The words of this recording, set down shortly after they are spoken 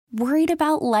Worried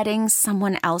about letting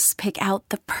someone else pick out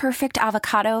the perfect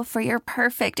avocado for your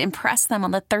perfect impress them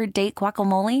on the third date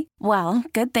guacamole? Well,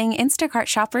 good thing Instacart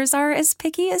shoppers are as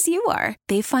picky as you are.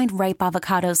 They find ripe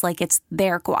avocados like it's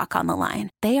their guac on the line.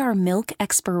 They are milk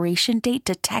expiration date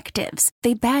detectives.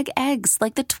 They bag eggs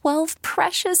like the 12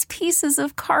 precious pieces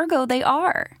of cargo they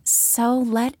are. So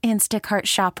let Instacart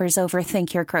shoppers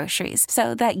overthink your groceries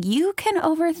so that you can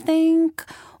overthink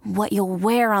what you'll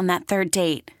wear on that third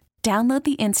date. Download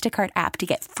the Instacart app to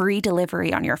get free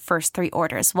delivery on your first 3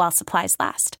 orders while supplies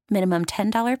last. Minimum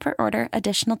 $10 per order.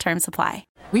 Additional terms apply.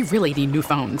 We really need new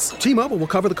phones. T-Mobile will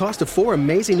cover the cost of 4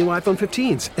 amazing new iPhone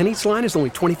 15s, and each line is only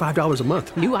 $25 a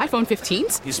month. New iPhone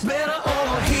 15s? It's better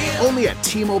over here. Only at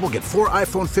T-Mobile, get 4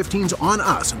 iPhone 15s on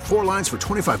us and 4 lines for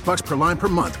 $25 per line per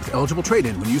month with eligible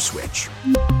trade-in when you switch.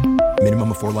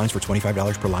 Minimum of 4 lines for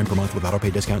 $25 per line per month with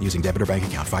autopay discount using debit or bank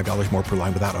account. $5 more per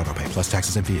line without autopay, plus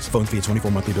taxes and fees. Phone fee at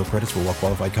 24 monthly bill credits for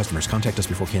well-qualified customers. Contact us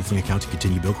before canceling account to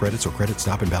continue bill credits or credit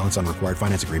stop and balance on required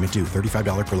finance agreement due.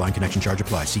 $35 per line connection charge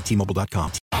applies. See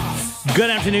T-Mobile.com. Good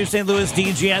afternoon, St. Louis,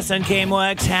 DGS and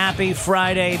KMOX. Happy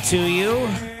Friday to you.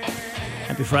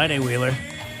 Happy Friday, Wheeler.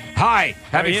 Hi.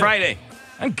 Happy you? Friday.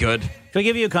 I'm good. Can I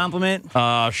give you a compliment?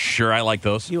 Sure. I like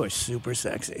those. You are super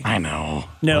sexy. I know.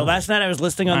 No, last night I was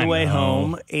listening on the way know.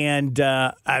 home, and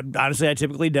I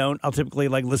typically don't. I'll typically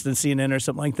listen to CNN or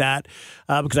something like that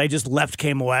because I just left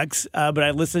KMOX. But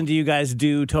I listened to you guys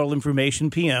do Total Information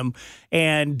PM,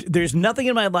 and there's nothing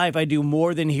in my life I do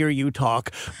more than hear you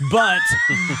talk. But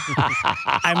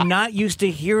I'm not used to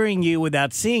hearing you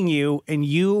without seeing you, and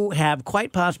you have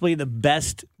quite possibly the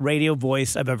best radio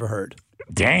voice I've ever heard.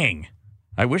 Dang.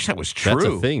 I wish that was true. That's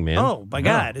a thing, man. Oh my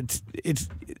God! It's.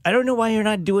 I don't know why you're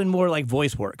not doing more like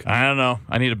voice work. I don't know.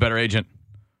 I need a better agent.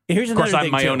 Here's Of course, another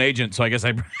I'm my thing, own too. agent, so I guess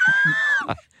I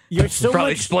You're so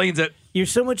probably much. explains it. You're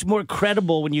so much more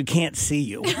credible when you can't see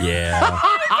you. Yeah.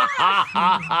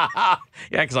 Yeah,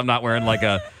 because I'm not wearing like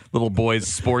a little boy's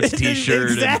sports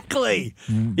T-shirt. Exactly.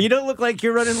 You don't look like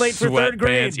you're running late for third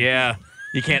grade. Sweatpants. Yeah.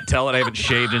 You can't tell that I haven't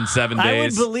shaved in 7 days. I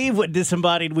would believe what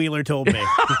disembodied Wheeler told me.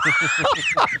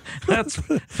 That's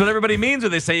what everybody means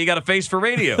when they say you got a face for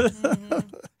radio.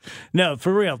 No,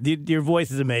 for real. Your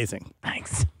voice is amazing.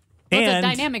 Thanks. Well, it's a And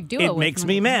dynamic duo it with makes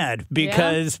me. me mad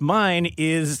because mine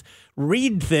is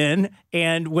reed thin,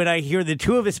 and when I hear the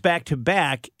two of us back to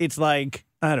back, it's like,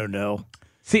 I don't know.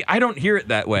 See, I don't hear it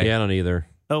that way. Yeah, I don't either.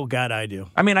 Oh, God, I do.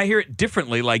 I mean, I hear it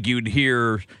differently, like you'd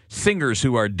hear singers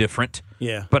who are different.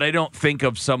 Yeah. But I don't think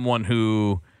of someone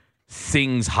who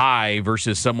sings high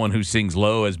versus someone who sings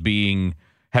low as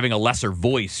having a lesser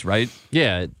voice, right?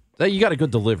 Yeah, you got a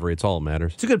good delivery. It's all that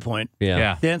matters. It's a good point. Yeah.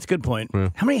 Yeah. Yeah, it's a good point.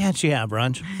 How many hats you have,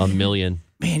 Ronj? 1 million.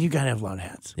 Man, you got to have a lot of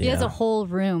hats. He has a whole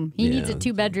room. He needs a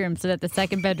 2-bedroom so that the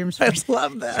second bedroom's free.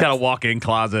 love that. It's got a walk-in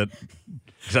closet.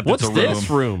 Except What's it's a room. this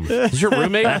room? Is your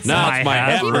roommate? No, it's my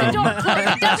hat Keep the room. door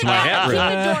closed. That's my hat room. Keep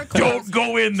the door closed. Don't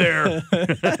go in there.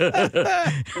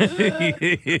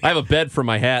 I have a bed for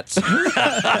my hats.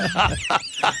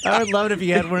 I would love it if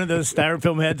you had one of those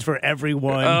styrofoam heads for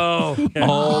everyone.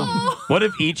 Oh. What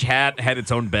if each hat had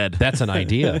its own bed? That's an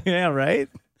idea. Yeah, right?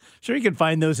 Sure, you can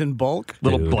find those in bulk.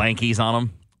 Little Dude. blankies on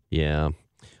them. Yeah.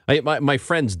 My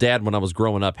friend's dad, when I was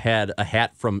growing up, had a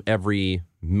hat from every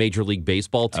Major League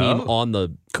Baseball team on the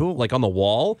on the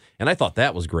wall, and I thought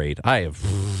that was great. I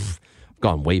have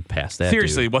gone way past that.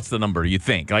 Seriously, dude. what's the number you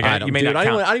think? Like, I don't, you may dude, not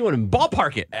count. I don't even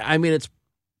Ballpark it. I mean, it's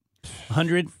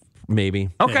 100? maybe.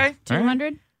 Okay. All right.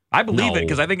 200? I believe it No.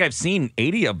 because I think I've seen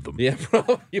 80 of them. Yeah,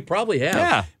 you probably have.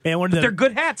 Yeah. Man, one of But the, they're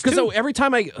good hats, Because too. every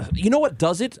time you know what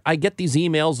does it? I get these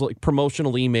emails, like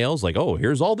promotional emails, like, oh,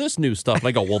 here's all this new stuff. And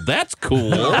I go, well, that's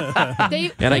cool.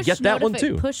 And I get that one,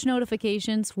 too. Push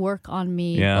notifications work on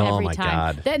me Yeah. every Oh, my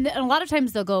time. God. And a lot of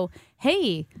times they'll go,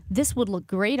 hey, this would look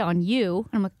great on you.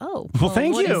 And I'm like, oh. Well,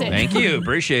 thank what you. is it? Thank you.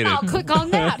 Appreciate it. I'll click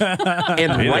on that.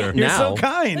 And Either. right You're now, so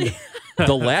kind.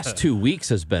 the last 2 weeks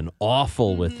has been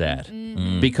awful with that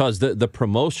because the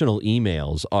promotional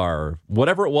emails are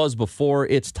whatever it was before,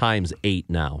 it's times 8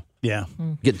 now. Yeah.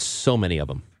 Getting so many of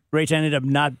them. Rach ended up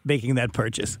not making that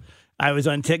purchase. I was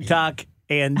on TikTok,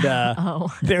 and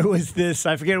there was this,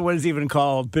 I forget what it's even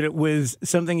called, but it was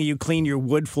something you clean your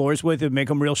wood floors with and make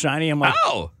them real shiny. I'm like,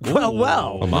 Oh.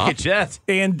 well. Look at that.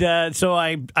 And so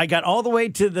I got all the way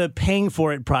to the paying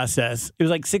for it process. It was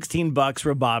like $16 for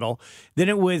a bottle. Then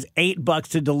it was $8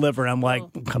 to deliver. I'm like,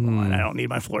 come on, I don't need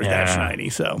my floors that Yeah. shiny.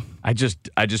 So I just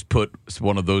put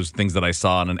one of those things that I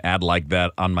saw on an ad like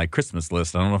that on my Christmas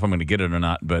list. I don't know if I'm going to get it or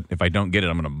not, but if I don't get it,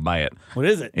 I'm going to buy it. what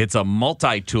is it? It's a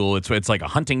multi-tool. It's like a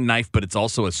hunting knife, but it's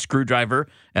also a screwdriver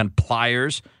and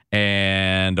pliers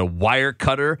and a wire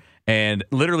cutter and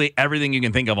literally everything you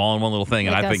can think of all in one little thing,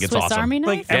 and Like I a think it's Swiss awesome. Army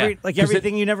knife? Like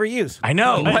everything you never use. I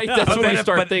know. Right, that's But what then- I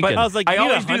start thinking. I I was like, you need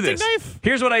always a do hunting this. knife?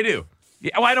 Here's what I do.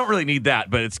 Yeah, well, I don't really need that,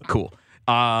 but it's cool.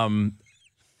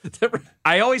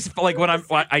 I always like when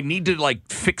I need to like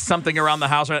fix something around the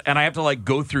house, and I have to like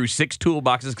go through 6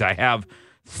 toolboxes because I have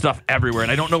stuff everywhere,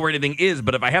 and I don't know where anything is.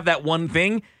 But if I have that one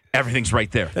thing, everything's right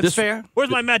there. That's fair. Where's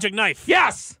my magic knife?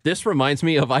 Yes. This reminds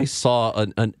me of I saw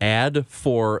an ad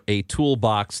for a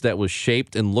toolbox that was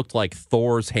shaped and looked like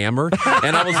Thor's hammer,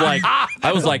 and I was like,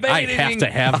 I have to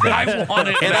have that. I want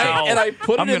it now. And I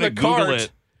put it I'm in gonna the Google cart.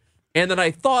 it. And then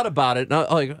I thought about it, and I was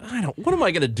like, what am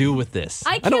I going to do with this?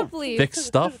 I can't don't believe fix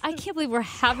stuff. I can't believe we're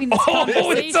having this Oh,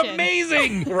 conversation. it's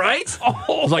amazing, right? I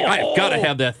was like, I've got to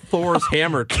have that Thor's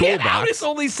hammer Get out! It's toolbox.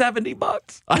 only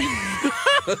 $70.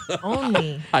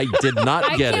 Only. I did not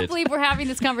I get can't it. believe we're having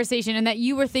this conversation and that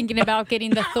you were thinking about getting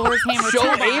the Thor's hammer Show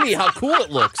toolbox. Amy how cool it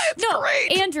looks. No,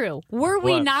 Andrew, were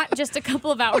we not just a couple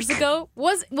of hours ago?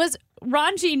 Was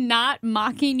Ranji not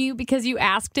mocking you because you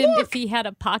asked him if he had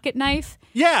a pocket knife?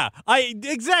 Yeah,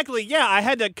 exactly. Yeah, I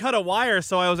had to cut a wire,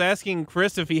 so I was asking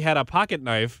Chris if he had a pocket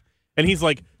knife, and he's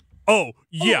like, "Oh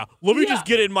yeah, let me just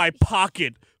get in my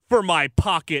pocket for my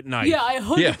pocket knife." Yeah, I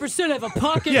 100% have a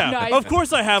pocket Yeah, knife. of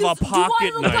course I have a Do pocket I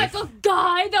look knife. like a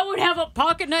guy that would have a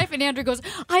pocket knife? And Andrew goes,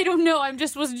 I don't know. I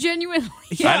just was genuinely.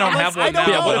 I don't have one I don't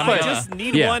now. know. but I if I- just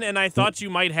need yeah. one, and I thought you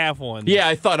might have one. Yeah,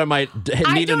 I thought I might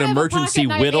I need don't an have a emergency pocket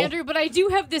knife, whittle. Andrew, but I do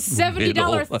have this $70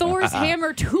 Whittle. Thor's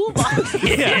hammer toolbox.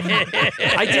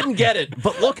 I didn't get it,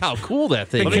 but look how cool that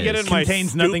thing Let me is. get in my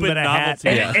Contains nothing stupid but a hat.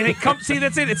 novelty. And it comes. See,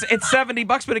 that's it. It's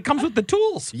 $70, but it comes with the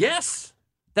tools. Yes,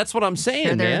 that's what I'm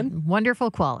saying, They're man. wonderful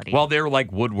quality. Well, they're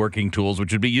like woodworking tools,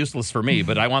 which would be useless for me,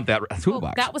 but I want that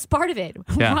toolbox. That was part of it.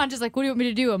 Yeah. Ron just like, what do you want me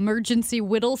to do? Emergency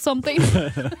whittle something?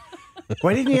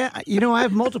 Why didn't you? You know, I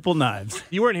have multiple knives.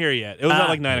 You weren't here yet. It was at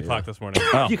like 9 o'clock this morning.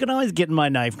 You can always get in my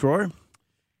knife drawer.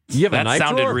 You have a that knife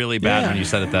sounded drawer? really bad when you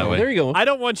said it that way. There you go. I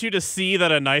don't want you to see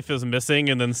that a knife is missing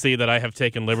and then see that I have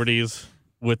taken liberties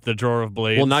with the drawer of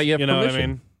blades. Well, now you have know what I permission.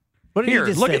 mean? What did Here, you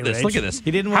just look say, at this. Rich? Look at this.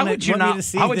 He didn't How want, would you want me not? to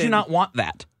see How would that- you not want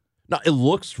that? No, it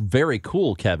looks very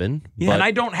cool, Kevin. Yeah. And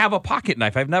I don't have a pocket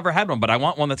knife. I've never had one, but I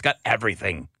want one that's got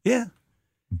everything. Yeah.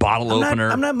 Bottle opener.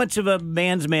 I'm not much of a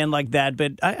man's man like that,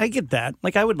 but I get that.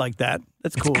 Like, I would like that.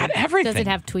 That's It's cool. got everything. Does it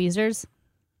have tweezers?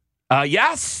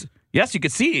 Yes. Yes, you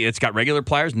can see it's got regular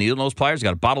pliers, needle nose pliers. It's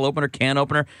got a bottle opener, can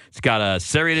opener. It's got a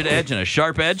serrated edge and a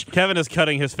sharp edge. Kevin is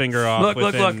cutting his finger off. Look.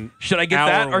 within Should I get hour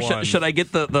that, or one. should I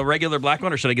get the regular black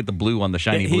one, or should I get the blue one, the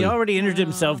shiny He blue? already injured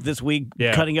himself this week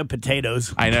Yeah. cutting up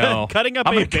potatoes. I know. Cutting up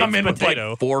I'm a gonna come baked in with potato.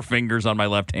 like 4 fingers on my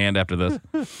left hand after this.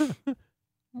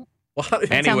 how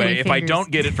many Anyway, if I fingers.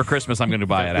 don't get it for Christmas, I'm going to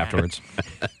buy it afterwards.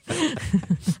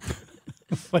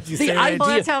 What'd you The say, idea- Rich? Well,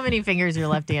 that's how many fingers your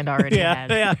left hand already Yeah, has.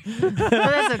 yeah. But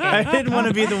that's okay. I didn't want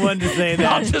to be the one to say I'll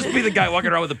that. just be the guy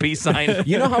walking around with a peace sign.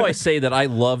 You know how I say that I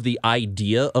love the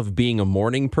idea of being a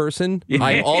morning person?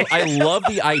 I love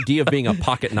the idea of being a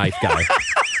pocket knife guy.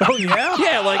 Oh, yeah?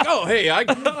 Yeah, like, oh, hey,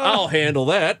 I'll handle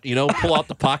that. You know, pull out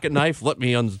the pocket knife, let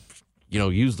me,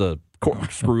 use the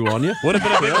corkscrew on you. Would have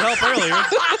been a big help earlier.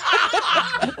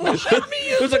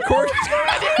 There's a corkscrew.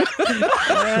 You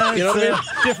know what I mean?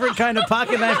 Different kind of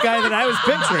pocket knife guy than I was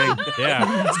picturing.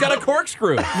 Yeah. It's got a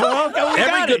corkscrew. Well, we got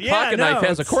Every good it. Yeah, pocket knife no,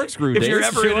 has a it's- corkscrew. If you're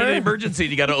Dave. ever in an emergency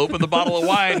and you got to open the bottle of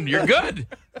wine, you're good.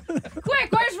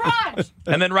 Quick, where's Raj?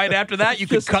 And then right after that, you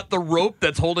can cut the rope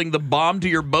that's holding the bomb to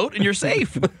your boat, and you're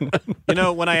safe. You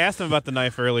know, when I asked him about the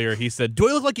knife earlier, he said, "Do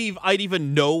I look like I'd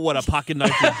even know what a pocket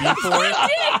knife would be for it?"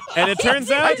 And it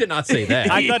turns out I did not say that.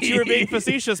 I thought you were being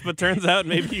facetious, but turns out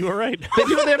maybe you were right. They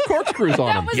have corkscrews on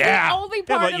That them. was Yeah. the only Yeah,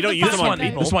 part but of you don't the use This them on pocket one,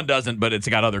 people. this one doesn't, but it's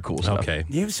got other cool stuff. Okay.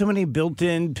 You have so many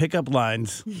built-in pickup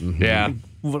lines. Yeah.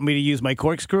 Want me to use my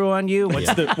corkscrew on you?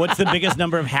 What's the biggest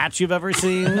number of hats you've ever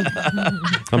seen?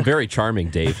 I'm very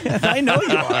charming, Dave. I know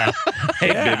you are.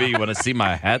 Hey, baby, you want to see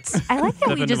my hats? I like that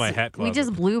Step into my hat we closet.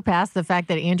 just blew past the fact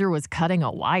that Andrew was cutting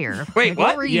a wire. Wait, Like,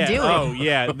 what? were you Yeah. doing? Oh,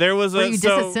 yeah. There was Were a you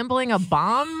so disassembling a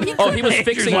bomb? Oh, he was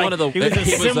fixing like- one of the. He was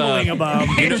assembling a bomb.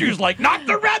 Andrew's like, not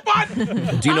the red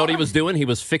one. Do you know what he was doing? He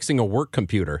was fixing a work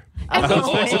computer And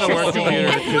fixing a work computer.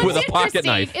 And with what's a pocket interesting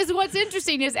knife. What's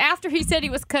interesting is after he said he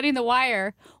was cutting the wire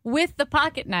with the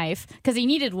pocket knife because he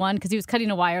needed one because he was cutting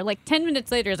a wire. Like 10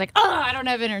 minutes later, he's like, "Oh, I don't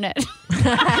have internet."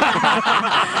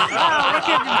 Oh, we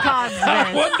couldn't cause I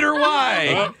this. wonder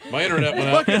why. My internet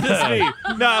went Look at this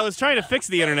me. No, I was trying to fix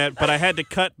the internet, but I had to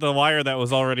cut the wire that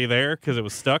was already there because it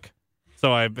was stuck.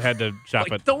 So I had to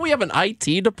chop it. Don't we have an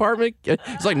IT department?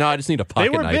 It's like, no, I just need a They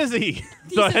pocket were knife. busy,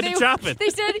 He so I said had to they chop were- it. They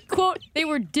said, "quote They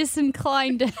were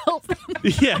disinclined to help."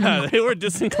 Yeah, they were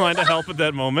disinclined to help at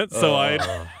that moment, so I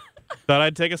thought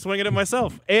I'd take a swing at it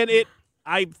myself. And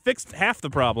I fixed half the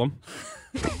problem.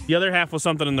 The other half was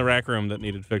something in the rack room that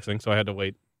needed fixing, so I had to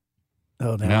wait.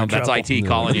 Oh, no, that's IT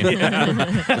calling you. If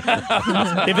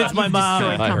it's my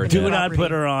mom, do not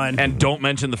put her on. And don't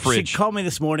mention the fridge. She called me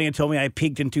this morning and told me I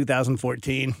peaked in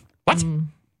 2014. What?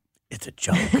 It's a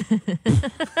joke.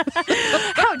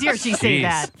 How dare she say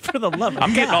that? For the love of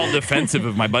I'm getting God. all defensive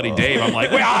of my buddy Dave. I'm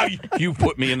like, well, you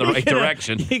put me in the right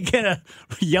direction. You gonna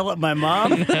yell at my mom?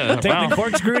 Take the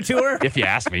corkscrew to her? If you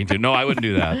ask me to. No, I wouldn't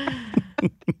do that.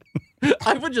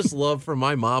 I would just love for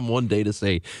my mom one day to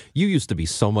say, "You used to be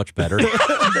so much better."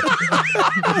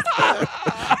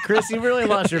 Chris, you really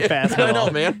lost your fastball. I know,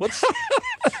 man. What's...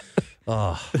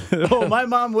 Oh, my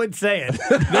mom would say it.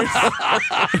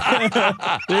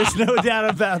 There's no doubt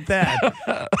about that.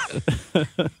 You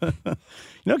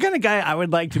know what kind of guy I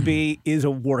would like to be is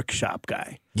a workshop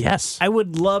guy. Yes. I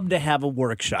would love to have a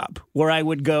workshop where I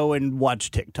would go and watch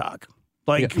TikTok.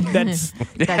 Like, that's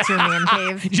your man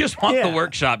cave. You just want the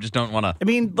workshop, just don't want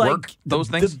to work those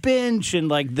things. The bench and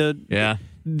like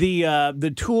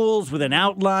the tools with an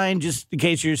outline, just in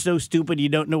case you're so stupid you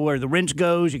don't know where the wrench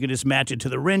goes. You can just match it to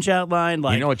the wrench outline.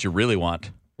 Like, you know what you really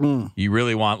want? You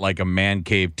really want like a man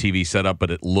cave TV setup, but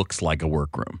it looks like a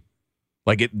workroom.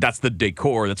 Like that's the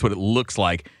decor. That's what it looks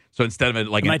like. So instead of it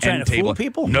like Am an I trying end to table, fool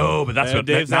people? No, but that's what.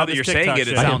 Dave's Now on that this you're saying TikTok it,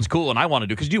 it shit. sounds cool, and I want to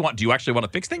do. Because do you actually want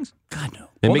to fix things? God no.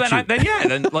 It Well, makes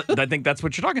then I think that's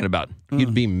what you're talking about.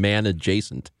 You'd be man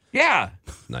adjacent. Yeah,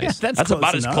 Nice. That's that's close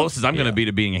about enough. as close as I'm going to be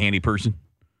to being a handy person.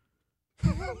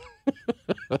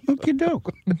 Okie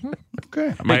doke. Okay.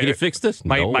 Hey, can you fix this?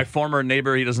 No. My former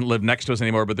neighbor, he doesn't live next to us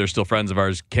anymore, but they're still friends of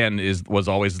ours. Ken was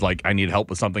always like, I need help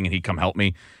with something, and he'd come help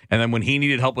me. And then when he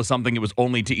needed help with something, it was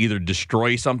only to either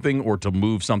destroy something or to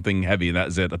move something heavy, and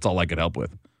that's it. That's all I could help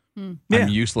with. I'm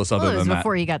useless other Well, it was than that.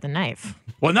 before you got the knife.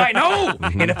 Well, no, I know.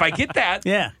 And if I get that,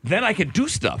 Yeah. then I can do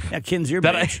stuff. Yeah, Ken's your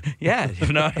That bitch.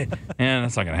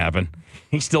 That's not going to happen.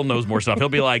 He still knows more stuff. He'll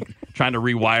be like trying to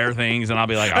rewire things, and I'll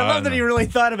be like, I love that he really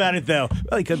thought about it, though.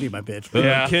 Well, he could be my bitch.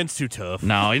 Yeah. Ken's too tough.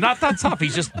 No, he's not that tough.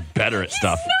 He's just better at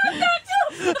stuff.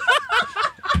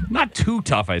 Not too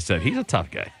tough, I said. He's a tough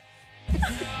guy.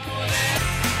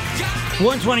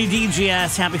 120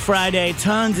 DGS. Happy Friday.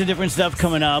 Tons of different stuff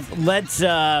coming up. Let's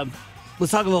talk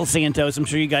a little Santos. I'm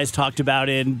sure you guys talked about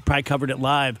it and probably covered it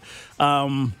live.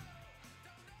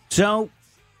 So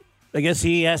I guess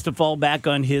he has to fall back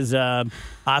on his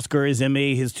Oscar, his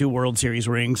Emmy, his 2 World Series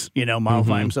rings,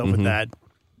 modify himself with that.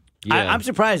 Yeah. I'm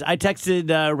surprised. I texted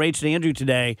Rach and Andrew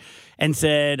today and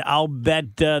said, I'll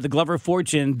bet the Glover of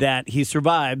Fortune that he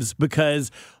survives because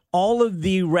all of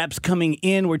the reps coming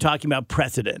in were talking about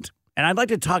precedent. And I'd like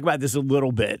to talk about this a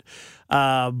little bit.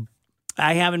 I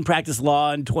haven't practiced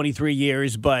law in 23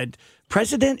 years, but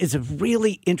precedent is a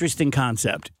really interesting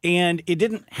concept, and it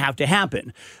didn't have to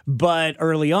happen. But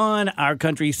early on, our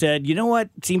country said, you know what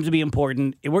seems to be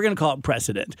important? We're going to call it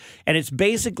precedent. And it's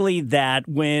basically that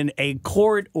when a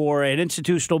court or an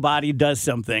institutional body does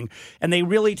something and they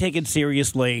really take it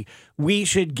seriously, we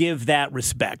should give that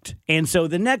respect. And so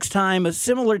the next time a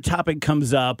similar topic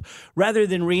comes up, rather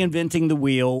than reinventing the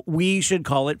wheel, we should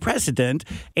call it precedent,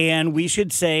 and we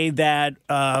should say that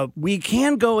we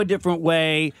can go a different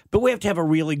way, but we have to have a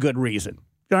really good reason.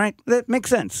 All right? That makes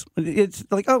sense. It's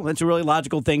like, oh, that's a really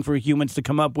logical thing for humans to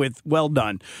come up with. Well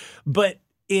done. But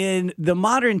in the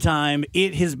modern time,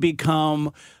 it has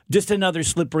become just another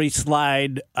slippery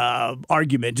slide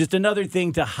argument, just another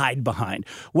thing to hide behind.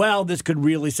 Well, this could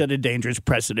really set a dangerous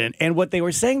precedent. And what they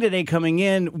were saying today coming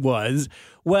in was,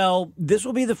 well, this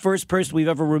will be the first person we've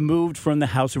ever removed from the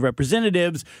House of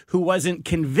Representatives who wasn't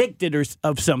convicted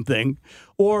of something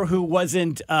or who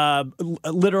wasn't a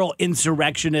literal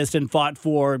insurrectionist and fought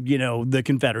for, the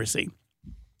Confederacy.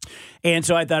 And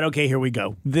so I thought, okay, here we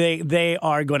go. They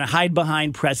are going to hide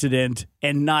behind precedent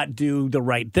and not do the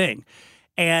right thing.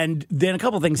 And then a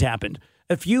couple things happened.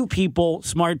 A few people,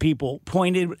 smart people,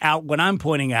 pointed out what I'm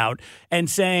pointing out and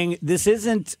saying this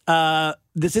isn't a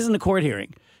court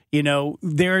hearing.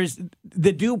 There's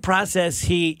the due process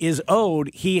he is owed,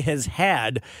 he has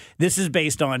had. This is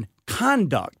based on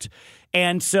conduct.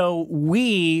 And so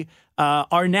we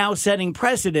are now setting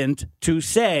precedent to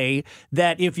say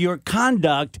that if your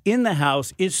conduct in the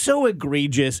House is so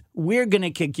egregious, we're going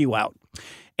to kick you out.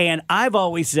 And I've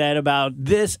always said about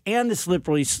this and the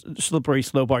slippery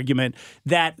slope argument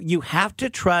that you have to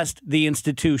trust the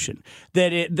institution.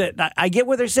 That I get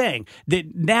what they're saying.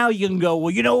 That now you can go,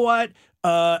 well, you know what?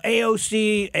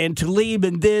 AOC and Tlaib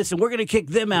and this, and we're going to kick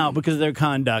them out because of their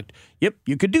conduct. Yep,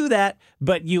 you could do that,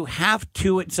 but you have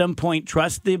to at some point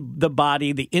trust the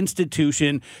body, the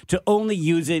institution, to only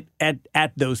use it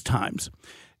at those times.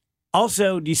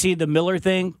 Also, do you see the Miller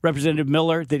thing, Representative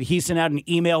Miller, that he sent out an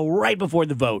email right before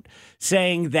the vote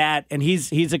saying that, and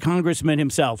he's a congressman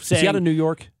himself. Saying, is he out of New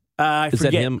York? I Is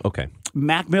forget. that him? Okay.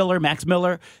 Max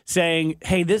Miller, saying,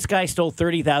 hey, this guy stole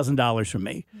 $30,000 from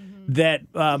me. That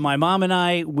my mom and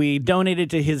I, we donated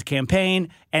to his campaign,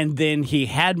 and then he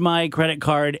had my credit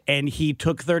card, and he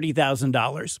took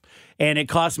 $30,000. And it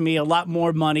cost me a lot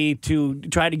more money to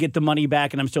try to get the money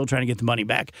back, and I'm still trying to get the money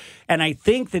back. And I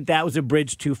think that was a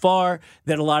bridge too far,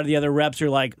 that a lot of the other reps are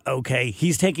like, okay,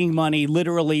 he's taking money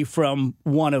literally from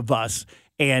one of us,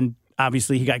 and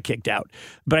obviously, he got kicked out.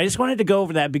 But I just wanted to go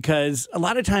over that because a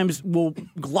lot of times we'll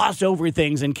gloss over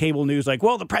things in cable news like,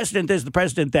 well, the president this, the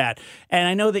president that. And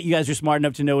I know that you guys are smart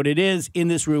enough to know what it is in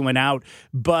this room and out.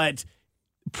 But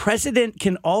precedent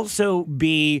can also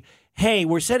be, hey,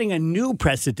 we're setting a new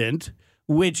precedent,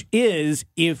 which is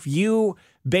if you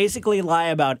basically lie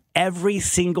about every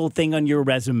single thing on your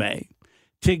resume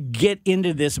to get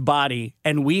into this body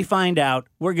and we find out,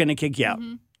 we're going to kick you out.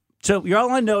 Mm-hmm. So you're all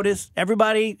on notice.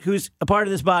 Everybody who's a part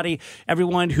of this body,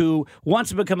 everyone who wants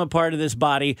to become a part of this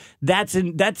body, that's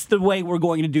the way we're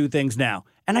going to do things now.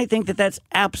 And I think that that's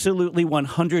absolutely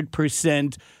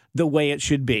 100% the way it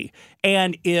should be.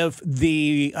 And if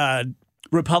the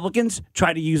Republicans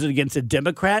try to use it against a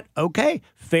Democrat, okay,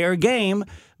 fair game.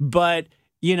 But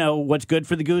you know, what's good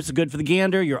for the goose is good for the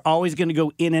gander. You're always going to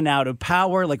go in and out of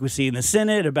power, like we see in the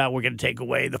Senate about we're going to take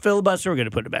away the filibuster, we're going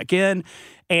to put it back in.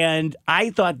 And I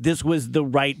thought this was the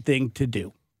right thing to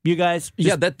do. You guys,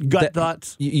 gut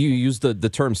thoughts? You use the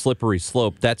term slippery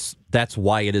slope. That's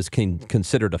why it is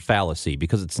considered a fallacy,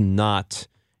 because it's not.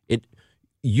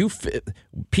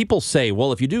 People say,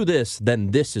 well, if you do this, then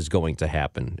this is going to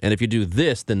happen. And if you do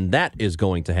this, then that is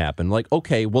going to happen. Like,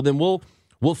 okay, well, then we'll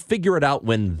figure it out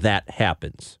when that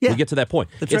happens. Yeah. We get to that point.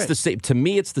 That's it's right. the same. To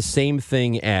me, it's the same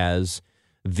thing as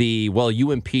you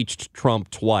impeached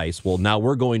Trump twice. Well, now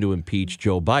we're going to impeach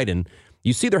Joe Biden.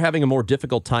 You see, they're having a more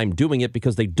difficult time doing it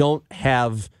because they don't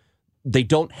have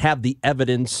the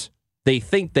evidence they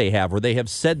think they have or they have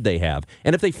said they have.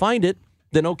 And if they find it,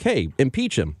 then okay,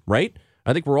 impeach him, right?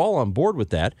 I think we're all on board with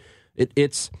that.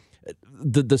 It's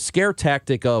the scare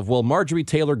tactic of, well, Marjorie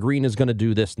Taylor Greene is going to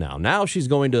do this now. Now she's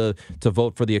going to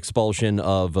vote for the expulsion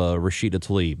of Rashida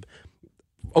Tlaib.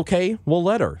 Okay, we'll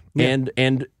let her. Yeah.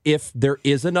 And if there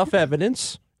is enough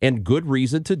evidence and good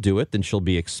reason to do it, then she'll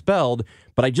be expelled.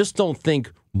 But I just don't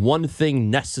think one thing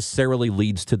necessarily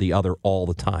leads to the other all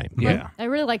the time. Yeah. I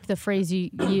really liked the phrase you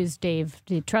used, Dave,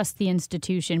 to trust the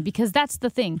institution, because that's the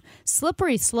thing.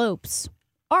 Slippery slopes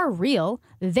are real,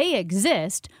 they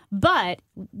exist, but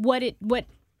what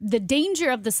the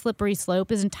danger of the slippery slope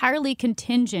is entirely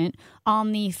contingent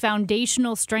on the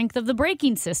foundational strength of the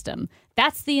braking system.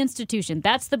 That's the institution.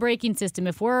 That's the braking system.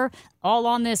 If we're all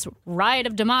on this ride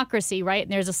of democracy, right,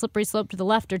 and there's a slippery slope to the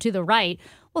left or to the right,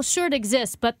 well, sure, it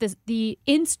exists, but the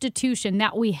institution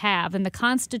that we have and the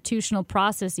constitutional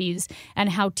processes and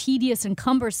how tedious and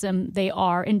cumbersome they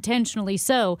are, intentionally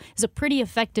so, is a pretty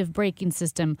effective braking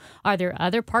system. Are there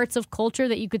other parts of culture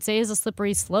that you could say is a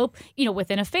slippery slope? You know,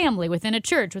 within a family, within a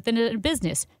church, within a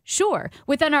business? Sure.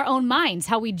 Within our own minds,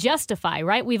 how we justify,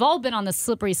 right? We've all been on the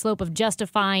slippery slope of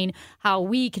justifying how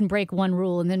we can break one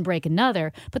rule and then break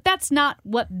another. But that's not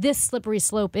what this slippery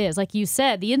slope is. Like you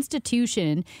said, the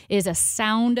institution is a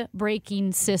sound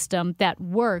braking system that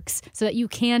works so that you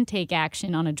can take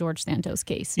action on a George Santos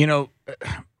case. You know,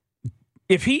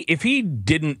 if he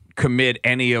didn't commit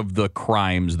any of the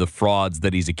crimes, the frauds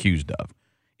that he's accused of,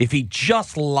 if he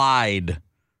just lied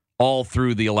all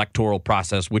through the electoral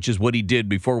process, which is what he did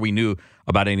before we knew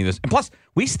about any of this. And plus,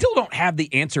 we still don't have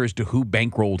the answer as to who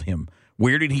bankrolled him.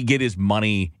 Where did he get his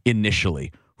money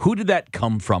initially? Who did that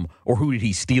come from? Or who did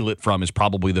he steal it from is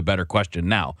probably the better question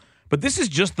now. But this is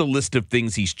just the list of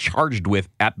things he's charged with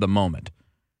at the moment.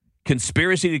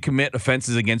 Conspiracy to commit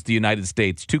offenses against the United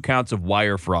States, 2 counts of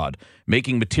wire fraud,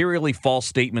 making materially false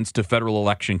statements to Federal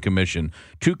Election Commission,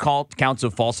 2 counts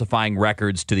of falsifying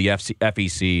records to the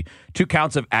FEC, 2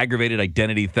 counts of aggravated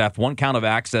identity theft, 1 count of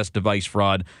access device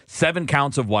fraud, 7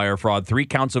 counts of wire fraud, 3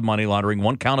 counts of money laundering,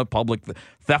 1 count of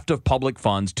theft of public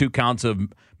funds, 2 counts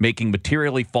of making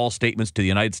materially false statements to the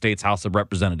United States House of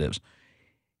Representatives.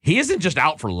 He isn't just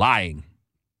out for lying.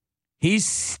 He's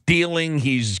stealing,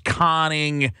 he's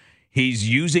conning, he's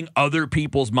using other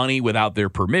people's money without their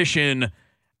permission.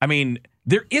 I mean,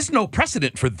 there is no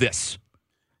precedent for this.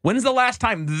 When's the last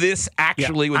time this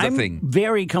actually was a I'm thing?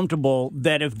 very comfortable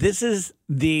that if this is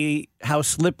how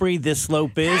slippery this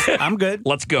slope is, I'm good.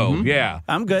 Let's go. Yeah.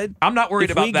 I'm good. I'm not worried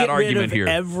If about we that get rid argument of here.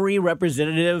 Every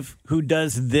representative who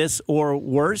does this or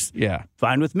worse,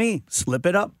 fine with me. Slip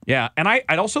it up. Yeah, and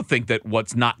I'd also think that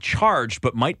what's not charged,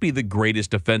 but might be the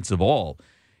greatest offense of all,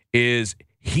 is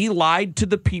he lied to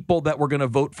the people that were going to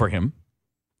vote for him.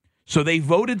 So they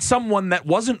voted someone that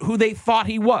wasn't who they thought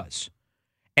he was.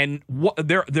 And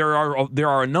there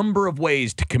are a number of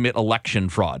ways to commit election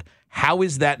fraud. How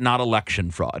is that not election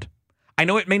fraud? I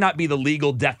know it may not be the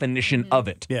legal definition of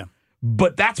it. Yeah.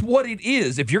 But that's what it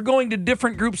is. If you're going to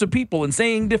different groups of people and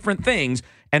saying different things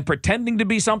and pretending to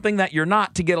be something that you're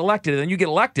not to get elected, and then you get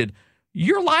elected,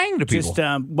 you're lying to people.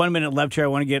 Just 1 minute left here. I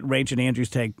want to get Rach and Andrew's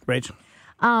take. Rach?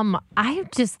 I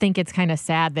just think it's kind of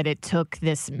sad that it took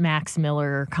this Max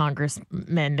Miller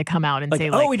congressman to come out and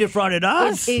say, he defrauded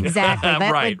us? Exactly.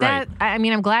 Right. I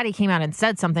mean, I'm glad he came out and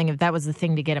said something if that was the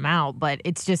thing to get him out, but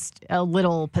it's just a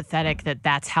little pathetic that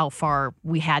that's how far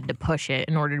we had to push it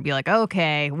in order to be like,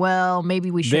 okay, well,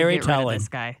 maybe we should get rid of this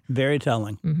guy. Very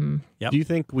telling. Mm-hmm. Yep. Do you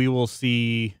think we will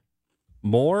see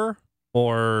more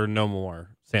or no more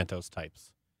Santos types?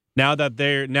 Now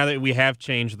that we have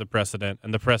changed the precedent,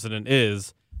 and the precedent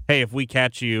is, hey, if we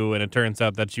catch you and it turns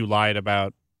out that you lied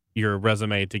about your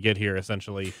resume to get here,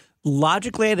 essentially.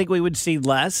 Logically, I think we would see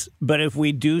less, but if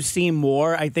we do see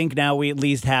more, I think now we at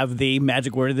least have the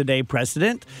magic word of the day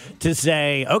precedent to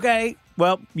say, okay,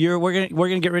 well, we're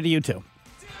gonna get rid of you too.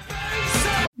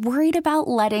 Worried about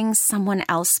letting someone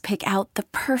else pick out the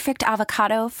perfect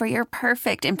avocado for your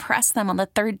perfect impress them on the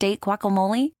third date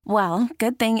guacamole? Well,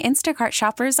 good thing Instacart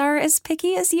shoppers are as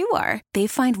picky as you are. They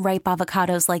find ripe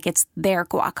avocados like it's their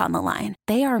guac on the line.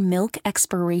 They are milk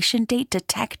expiration date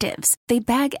detectives. They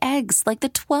bag eggs like the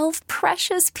 12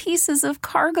 precious pieces of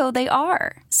cargo they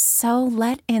are. So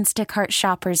let Instacart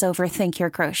shoppers overthink your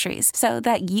groceries so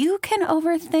that you can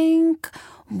overthink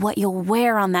what you'll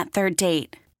wear on that third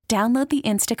date. Download the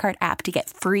Instacart app to get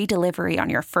free delivery on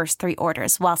your first 3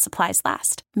 orders while supplies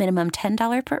last. Minimum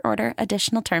 $10 per order.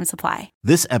 Additional terms apply.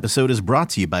 This episode is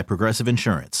brought to you by Progressive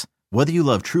Insurance. Whether you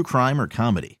love true crime or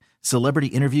comedy, celebrity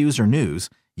interviews or news,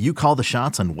 you call the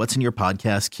shots on what's in your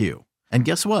podcast queue. And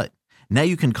guess what? Now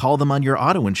you can call them on your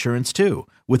auto insurance too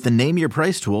with the Name Your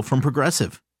Price tool from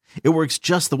Progressive. It works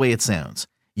just the way it sounds.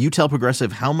 You tell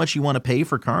Progressive how much you want to pay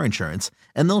for car insurance,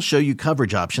 and they'll show you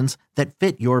coverage options that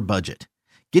fit your budget.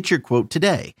 Get your quote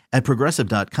today at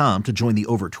Progressive.com to join the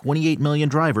over 28 million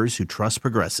drivers who trust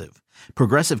Progressive.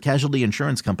 Progressive Casualty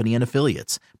Insurance Company and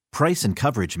Affiliates. Price and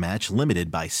coverage match limited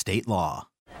by state law.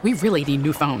 We really need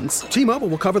new phones. T-Mobile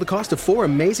will cover the cost of 4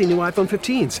 amazing new iPhone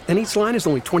 15s, and each line is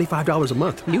only $25 a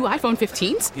month. New iPhone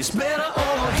 15s? It's better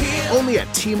over here. Only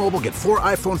at T-Mobile, get 4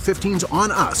 iPhone 15s on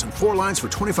us and 4 lines for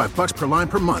 $25 per line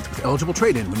per month with eligible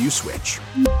trade-in when you switch.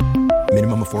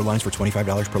 Minimum of 4 lines for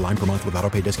 $25 per line per month with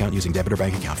autopay discount using debit or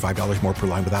bank account. $5 more per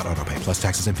line without autopay, plus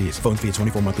taxes and fees. Phone fee at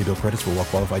 24 monthly bill credits for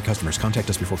well-qualified customers. Contact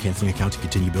us before canceling account to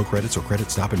continue bill credits or credit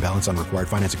stop and balance on required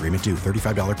finance agreement due.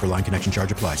 $35 per line connection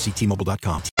charge applies. See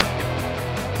T-Mobile.com.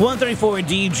 134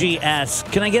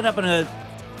 DGS. Can I get up in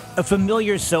a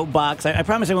familiar soapbox? I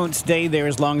promise I won't stay there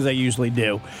as long as I usually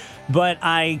do. But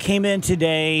I came in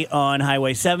today on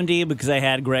Highway 70 because I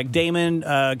had Greg Damon,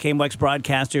 KMOX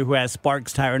broadcaster who has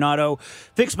Sparks Tire and Auto,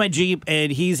 fix my Jeep,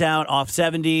 and he's out off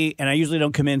 70, and I usually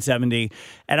don't come in 70.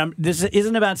 And this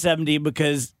isn't about 70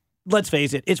 because, let's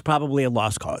face it, it's probably a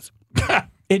lost cause.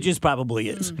 It just probably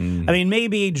is. I mean,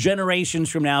 maybe generations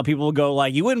from now, people will go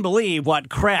like, you wouldn't believe what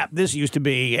crap this used to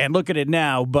be, and look at it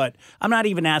now. But I'm not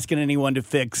even asking anyone to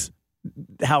fix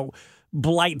how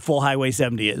blightful Highway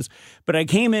 70 is. But I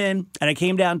came in, and I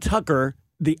came down Tucker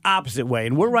the opposite way,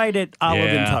 and we're right at Olive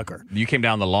and Tucker. You came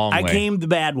down the long way. I came the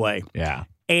bad way. Yeah.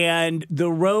 And the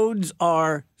roads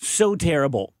are so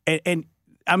terrible. And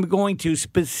I'm going to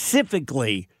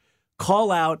specifically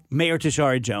call out Mayor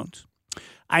Tashara Jones.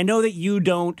 I know that you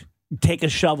don't take a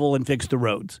shovel and fix the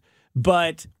roads,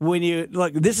 but when you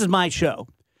look, this is my show.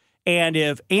 And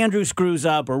if Andrew screws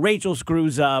up or Rachel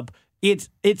screws up, it's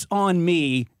on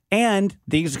me. And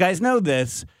these guys know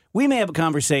this. We may have a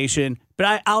conversation,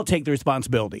 but I'll take the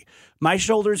responsibility. My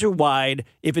shoulders are wide.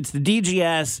 If it's the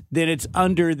DGS, then it's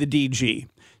under the DG.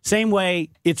 Same way,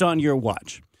 it's on your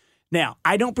watch. Now,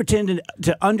 I don't pretend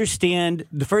to understand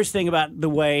the first thing about the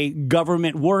way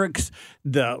government works,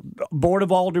 the Board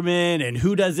of Aldermen, and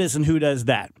who does this and who does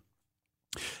that.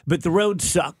 But the roads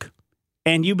suck,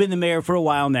 and you've been the mayor for a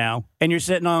while now, and you're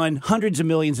sitting on hundreds of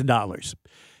millions of dollars.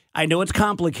 I know it's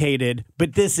complicated,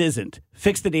 but this isn't.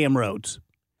 Fix the damn roads.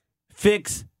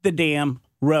 Fix the damn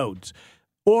roads.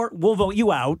 Or we'll vote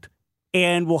you out,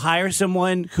 and we'll hire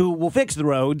someone who will fix the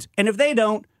roads. And if they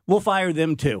don't, we'll fire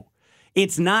them too.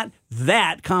 It's not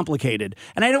that complicated.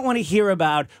 And I don't want to hear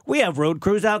about, we have road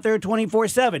crews out there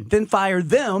 24/7. Then fire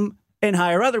them and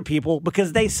hire other people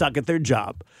because they suck at their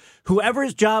job.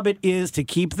 Whoever's job it is to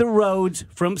keep the roads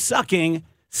from sucking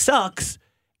sucks.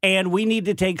 And we need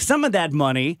to take some of that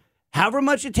money, however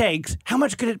much it takes. How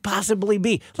much could it possibly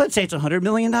be? Let's say it's $100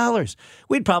 million.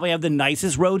 We'd probably have the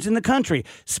nicest roads in the country.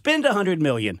 Spend $100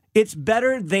 million. It's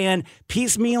better than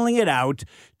piecemealing it out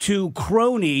to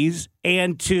cronies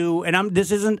and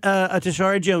this isn't a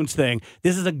Tashara Jones thing.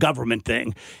 This is a government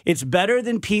thing. It's better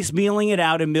than piecemealing it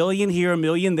out, $1 million here, $1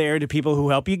 million there to people who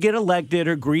help you get elected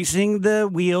or greasing the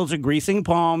wheels or greasing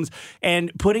palms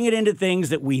and putting it into things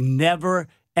that we never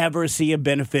ever see a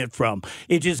benefit from.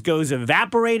 It just goes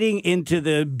evaporating into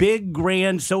the big,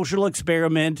 grand social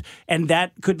experiment, and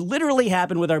that could literally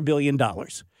happen with our $1 billion.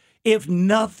 If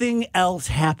nothing else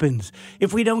happens,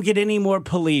 if we don't get any more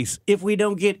police, if we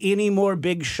don't get any more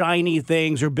big, shiny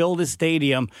things or build a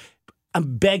stadium,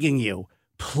 I'm begging you,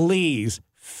 please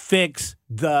fix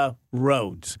the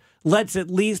roads. Let's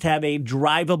at least have a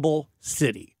drivable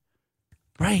city.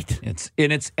 Right.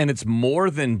 It's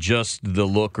more than just the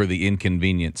look or the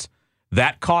inconvenience.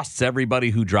 That costs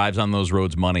everybody who drives on those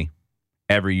roads money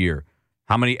every year.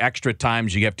 How many extra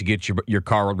times you have to get your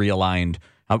car realigned?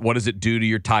 What does it do to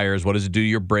your tires? What does it do to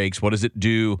your brakes? What does it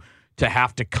do to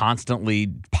have to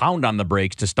constantly pound on the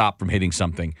brakes to stop from hitting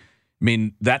something? I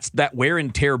mean, that wear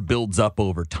and tear builds up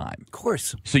over time. Of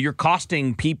course. So you're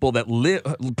costing people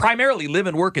that primarily live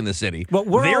and work in the city. But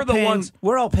we're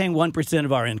all paying 1%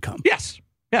 of our income. Yes.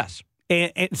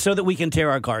 And so that we can tear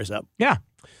our cars up. Yeah.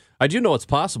 I do know it's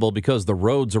possible because the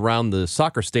roads around the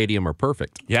soccer stadium are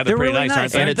perfect. Yeah, they're pretty really nice,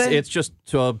 aren't they? And it's just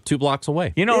 2 blocks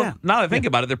away. You know, now that I think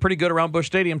about it, they're pretty good around Busch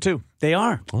Stadium, too. They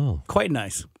are. Oh. Quite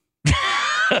nice.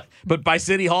 But by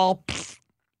City Hall,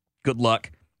 good luck.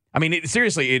 I mean,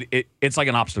 seriously, it's like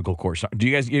an obstacle course. Do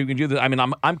you guys you can do this? I mean,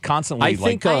 I'm constantly I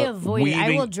think I avoid it. I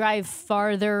weaving. will drive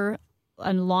farther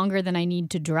and longer than I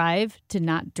need to drive to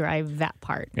not drive that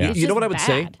part. Yeah. You know what I would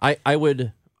say? I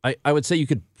would say you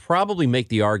could probably make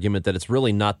the argument that it's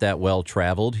really not that well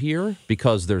traveled here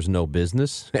because there's no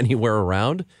business anywhere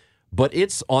around. But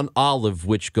it's on Olive,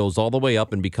 which goes all the way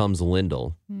up and becomes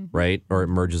Lindell, right? Or it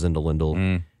merges into Lindell.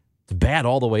 It's bad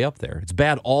all the way up there. It's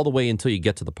bad all the way until you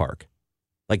get to the park.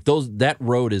 Like that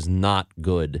road is not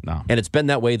good. No. And it's been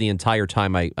that way the entire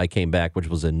time I came back, which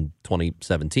was in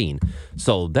 2017.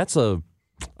 So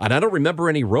and I don't remember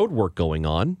any road work going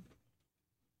on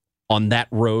that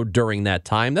road during that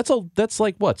time. That's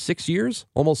like what, 6 years?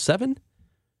 Almost 7? Is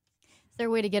there a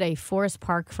way to get a Forest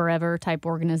Park Forever type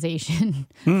organization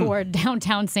for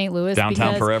downtown St. Louis?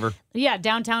 Downtown Forever? Yeah,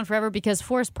 Downtown Forever, because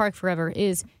Forest Park Forever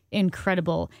is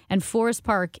incredible. And Forest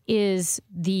Park is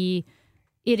the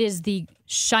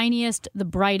shiniest, the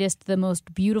brightest, the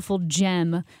most beautiful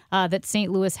gem that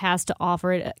St. Louis has to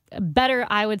offer. It better,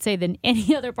 I would say, than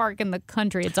any other park in the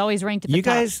country. It's always ranked at the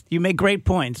top. You guys, you make great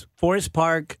points. Forest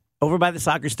Park, over by the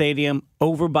soccer stadium,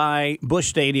 over by Busch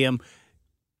Stadium.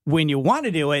 When you want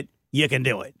to do it, you can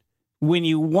do it. When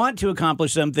you want to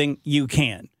accomplish something, you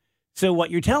can. So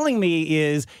what you're telling me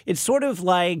is it's sort of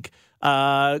like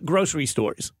grocery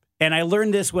stores. And I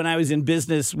learned this when I was in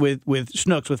business with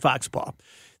Schnucks, with Foxpaw,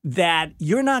 that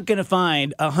you're not going to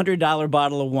find a $100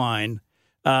 bottle of wine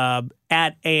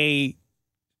at a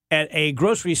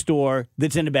grocery store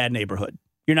that's in a bad neighborhood.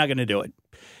 You're not going to do it.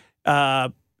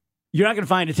 You're not going to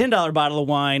find a $10 bottle of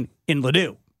wine in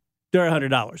Ladue. They're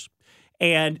 $100.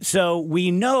 And so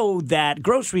we know that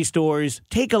grocery stores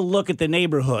take a look at the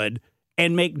neighborhood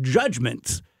and make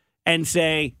judgments and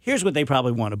say, here's what they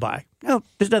probably want to buy. No,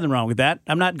 there's nothing wrong with that.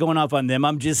 I'm not going off on them.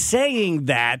 I'm just saying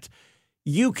that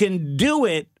you can do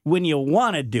it when you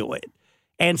want to do it.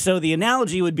 And so the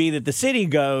analogy would be that the city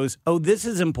goes, oh, this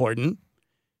is important,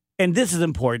 and this is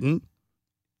important,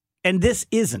 and this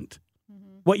isn't.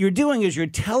 Mm-hmm. What you're doing is you're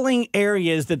telling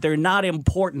areas that they're not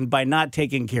important by not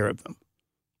taking care of them,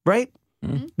 right?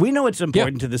 Mm-hmm. We know it's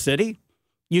important to the city.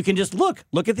 You can just look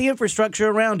at the infrastructure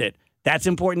around it. That's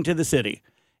important to the city.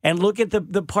 And look at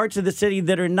the parts of the city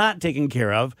that are not taken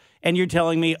care of, and you're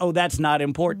telling me, oh, that's not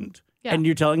important. Yeah. And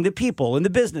you're telling the people and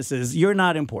the businesses, you're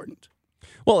not important.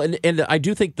 Well, and I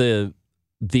do think the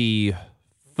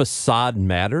facade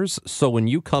matters. So when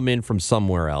you come in from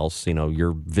somewhere else,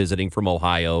 you're visiting from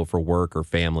Ohio for work or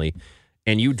family,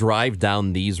 and you drive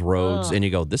down these roads and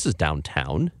you go, this is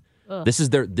downtown. This is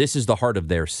the heart of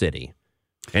their city.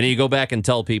 And you go back and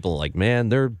tell people, like, man,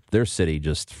 their city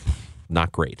just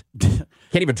not great.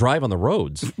 Can't even drive on the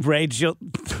roads. Rage,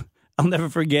 I'll never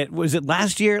forget. Was it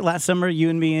last summer,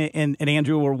 you and me and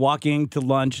Andrew were walking to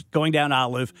lunch, going down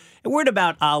Olive. And we're at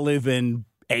about Olive and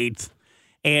 8th.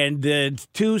 And the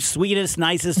two sweetest,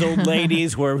 nicest old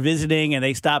ladies were visiting, and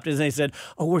they stopped us and they said,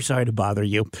 "Oh, we're sorry to bother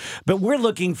you, but we're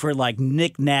looking for like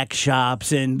knick-knack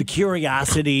shops and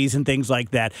curiosities and things like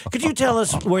that. Could you tell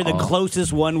us where the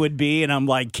closest one would be?" And I'm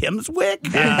like, "Kimswick?"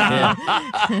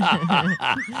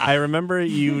 I remember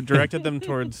you directed them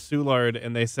towards Soulard,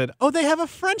 and they said, "Oh, they have a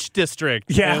French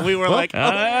district." Yeah. And we were like,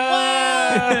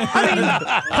 kind of.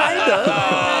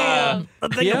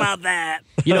 Think about that.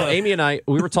 You know, Amy and I,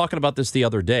 we were talking about this the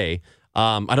other day.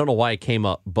 I don't know why it came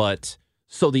up, but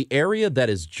so the area that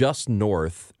is just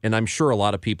north, and I'm sure a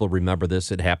lot of people remember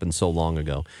this, it happened so long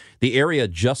ago. The area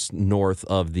just north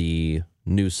of the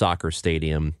new soccer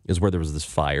stadium is where there was this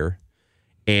fire.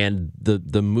 And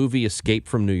the movie Escape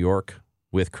from New York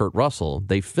with Kurt Russell,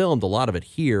 they filmed a lot of it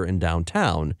here in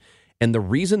downtown. And the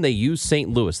reason they used St.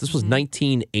 Louis, this was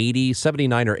 1980,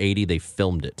 79 or 80, they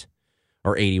filmed it,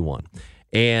 or 81.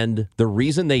 And the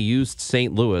reason they used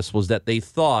St. Louis was that they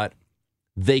thought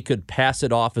they could pass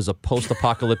it off as a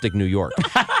post-apocalyptic New York.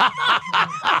 It's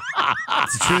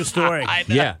a true story.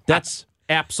 Yeah, that's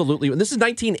absolutely. And this is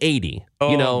 1980.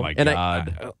 Oh, you know, my and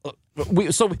God.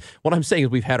 So what I'm saying is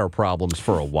we've had our problems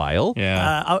for a while.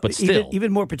 Yeah. But still.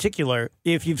 Even more particular,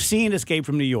 if you've seen Escape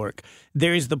from New York,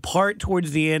 there's the part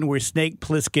towards the end where Snake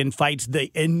Plissken fights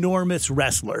the enormous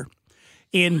wrestler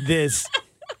in this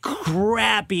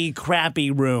crappy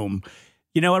room.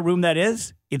 You know what room that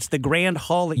is? It's the Grand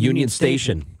Hall at Union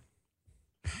Station.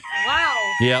 Wow.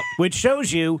 Yep. Which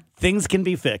shows you things can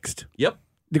be fixed. Yep.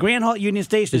 The Grand Hall at Union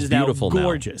Station It's is now beautiful now.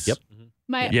 gorgeous. Yep.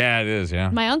 Yeah, it is, yeah.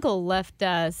 My uncle left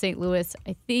St. Louis.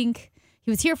 I think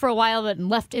he was here for a while, but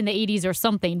left in the 80s or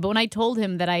something. But when I told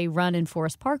him that I run in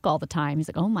Forest Park all the time, he's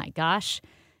like, "Oh my gosh,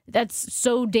 that's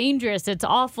so dangerous. It's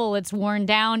awful. It's worn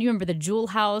down." You remember the Jewel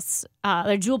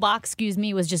Box,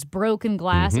 was just broken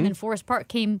glass. And then Forest Park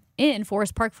came in,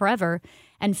 Forest Park Forever,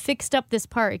 and fixed up this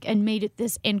park and made it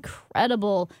this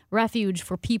incredible refuge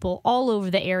for people all over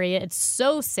the area. It's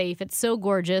so safe. It's so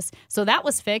gorgeous. So that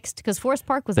was fixed because Forest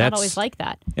Park was not always like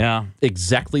that. Yeah.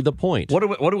 Exactly the point. What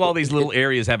do all these little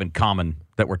areas have in common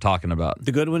that we're talking about?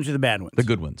 The good ones or the bad ones? The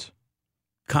good ones.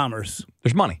 Commerce.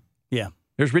 There's money. Yeah.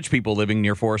 There's rich people living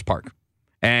near Forest Park.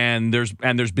 And there's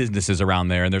businesses around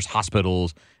there, and there's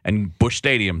hospitals and Busch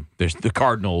Stadium. There's the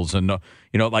Cardinals, and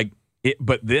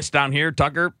but this down here,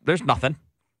 Tucker, there's nothing.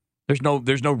 There's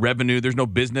no revenue. There's no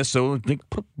business. So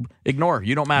ignore.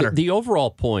 You don't matter. The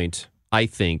overall point, I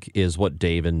think, is what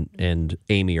Dave and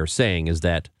Amy are saying is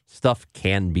that stuff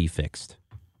can be fixed.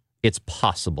 It's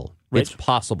possible. It's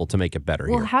possible to make it better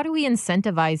Well, here. how do we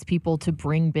incentivize people to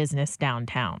bring business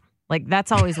downtown? Like,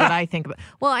 that's always what I think about.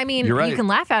 Well, I mean, You're right. you can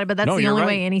laugh at it, but that's the only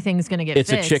way anything's going to get It's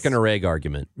fixed. a chicken or egg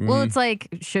argument. Well, it's like,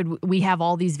 should we have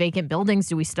all these vacant buildings?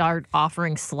 Do we start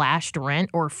offering slashed rent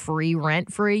or free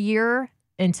rent for a year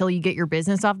until you get your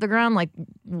business off the ground? Like,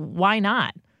 why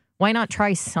not? Why not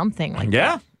try something like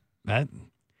that? Yeah.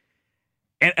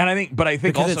 And I think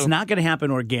because also it's not going to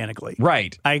happen organically.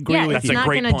 Right. I agree Yeah, with it's you. not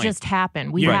going to just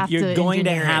happen. We have You're to going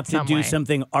to engineer have it to some do way.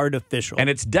 something artificial. And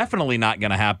it's definitely not going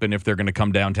to happen if they're going to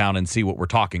come downtown and see what we're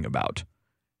talking about.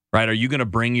 Right? Are you going to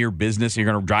bring your business? You're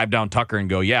going to drive down Tucker and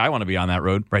go, "Yeah, I want to be on that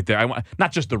road right there." I want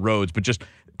not just the roads, but just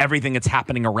everything that's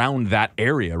happening around that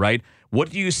area, right? What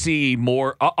do you see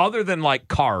more other than like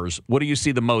cars? What do you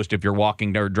see the most if you're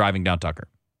walking or driving down Tucker?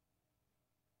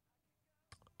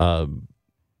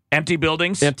 Empty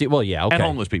buildings. Well, yeah, okay. And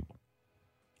homeless people.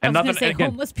 And I was gonna say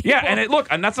homeless people. Yeah, and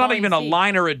and that's not All even you a see.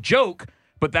 line or a joke,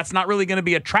 but that's not really going to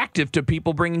be attractive to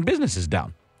people bringing businesses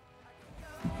down.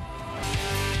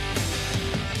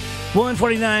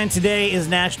 149 today is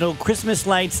National Christmas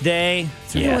Lights Day.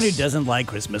 Is there anyone who Yes. doesn't like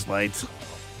Christmas lights?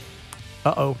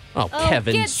 Uh-oh. Oh,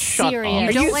 Kevin, get shut serious. up.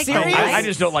 Are Don't you like serious? those. I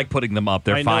just don't like putting them up. I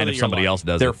They're know fine that if you're somebody lying. else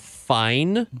does They're it.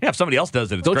 fine. Yeah, if somebody else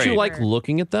does it, it's Don't great. you like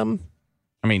looking at them?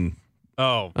 I mean,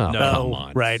 Oh, Oh, no. come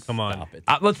on. Right. Come on. Stop it.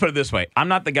 let's put it this way. I'm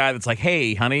not the guy that's like,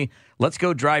 "Hey, honey, let's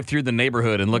go drive through the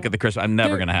neighborhood and look at the Christmas." I'm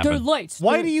never going to They're happen. lights.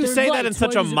 Why They're- do you they're say that in lights.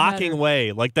 such Why a does it mocking matter?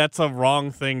 way? Like, that's a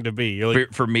wrong thing to be. You're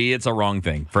like, For me, it's a wrong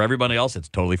thing. For everybody else, it's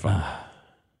totally fine.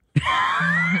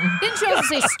 Didn't you also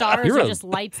say stars You're are a- just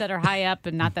lights that are high up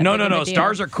and not that No. big of a deal?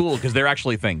 Stars are cool because they're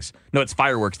actually things. No, it's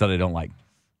fireworks that I don't like.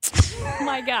 Oh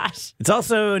my gosh. It's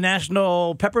also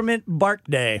National Peppermint Bark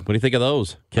Day. What do you think of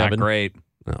those, Kevin? Not great.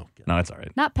 No. No, it's all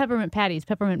right. Not peppermint patties,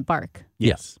 peppermint bark.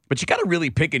 Yes. But you got to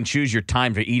really pick and choose your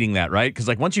time for eating that, right? Because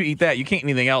like once you eat that, you can't eat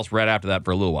anything else right after that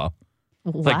for a little while.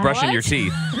 It's like brushing your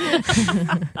teeth.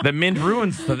 The mint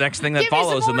ruins the next thing that Give me some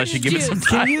follows unless you orange give it some juice.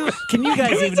 time. Can you guys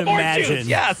Give me even some orange imagine? juice,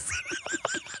 yes.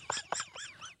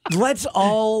 Let's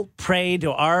all pray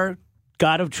to our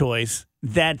God of choice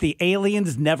that the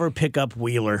aliens never pick up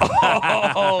Wheeler.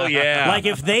 Oh, yeah. Like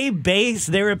if they base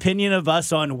their opinion of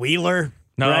us on Wheeler,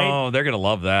 No, right? they're going to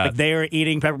love that. Like they are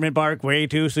eating peppermint bark way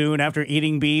too soon after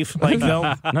eating beef. Like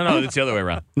no, No, it's the other way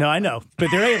around. no, I know, but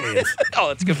they're aliens. Oh,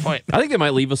 that's a good point. I think they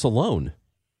might leave us alone.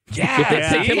 Yeah. If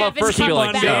they pick him up Kevin first, you'll be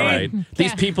like, Kevin all Bacon. right,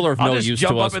 these people are of I'll no just use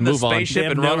jump to us. up in the Move on. spaceship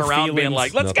and They run have no around being feelings.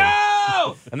 like, let's Nothing.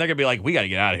 go! And they're going to be like, we got to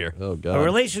get out of here. Oh, A God.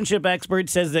 relationship expert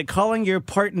says that calling your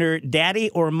partner daddy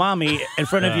or mommy in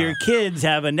front of your kids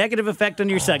have a negative effect on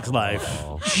your sex life.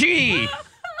 Gee.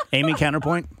 Amy,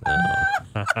 counterpoint?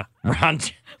 Ron,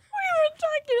 Talking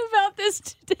about this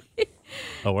today.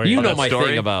 Oh, where You know that my story?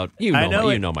 thing about I know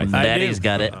you it. know my thing. I do. Daddy's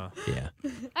got it. Yeah.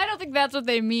 I don't think that's what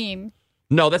they mean.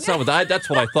 No, that's not what that's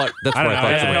what I thought. That's I what don't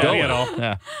I know. thought you were going. At all.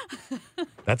 yeah.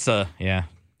 That's, yeah.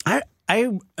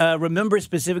 I remember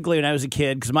specifically when I was a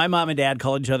kid, because my mom and dad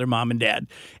called each other mom and dad.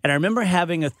 And I remember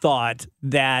having a thought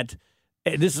that,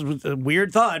 this is a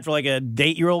weird thought for like a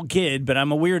 8-year-old kid, but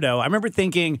I'm a weirdo. I remember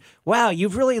thinking, wow,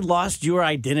 you've really lost your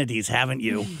identities, haven't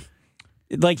you?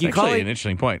 Like you Actually, call an it,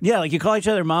 interesting point. yeah, like you call each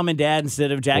other mom and dad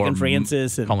instead of Jack Or and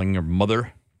Francis. And, Calling your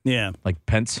mother, yeah. like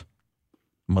Pence.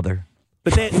 Mother.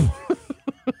 But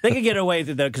they could get away with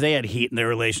it, though, because they had heat in their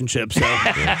relationship. So.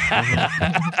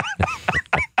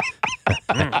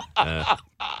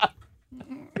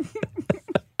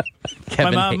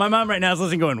 My mom right now is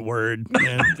listening going, word.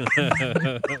 Yeah.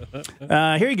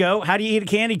 Here you go. How do you eat a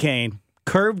candy cane?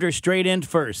 Curved or straight end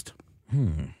first?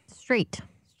 Straight.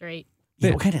 Straight.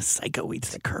 Yeah, what kind of psycho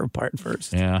eats the curved part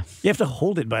first? Yeah. You have to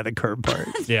hold it by the curved part.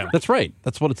 Yeah. That's right.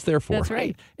 That's what it's there for. That's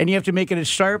right. And you have to make it as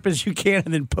sharp as you can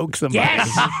and then poke somebody.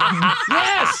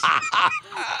 Yes.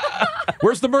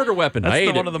 Where's the murder weapon? That's I ate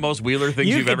one it. of the most Wheeler things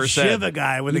You you've could ever shiv said. a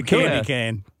guy with a You could. candy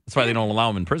cane. That's why they don't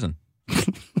allow him in prison. I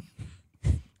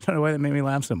don't know why that made me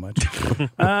laugh so much. We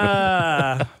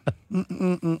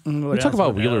talk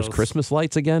about Wheeler's Christmas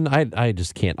lights again. I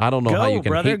just can't. I don't know Go, how you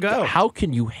can brother, hate. go. How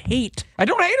can you hate? I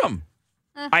don't hate them.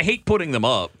 I hate putting them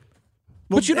up.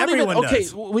 But you don't even everyone okay.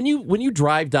 does. When you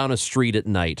drive down a street at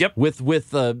night, Yep. with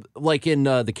like in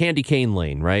the Candy Cane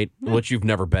Lane, right, which you've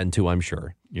never been to, I'm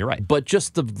sure. You're right. But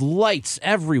just the lights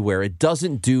everywhere, it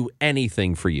doesn't do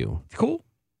anything for you. Cool.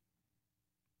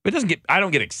 It doesn't get. I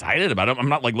don't get excited about them. I'm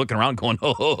not like looking around going,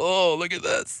 oh, look at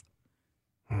this.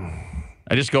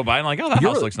 I just go by and like, oh, that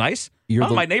house looks nice. you're Oh,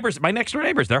 the- my next door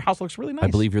neighbors, their house looks really nice. I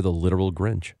believe you're the literal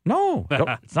Grinch. No,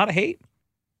 it's not a hate.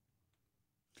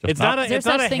 It's not Is there it's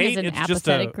not such a thing hate. as an It's just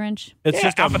a. apathetic Grinch? It's Yeah,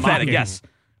 just a apathetic. mocking. Yes,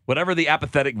 whatever the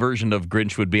apathetic version of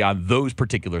Grinch would be on those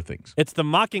particular things. It's the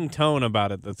mocking tone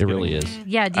about it that's It really is.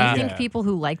 Yeah. Do you think Yeah. people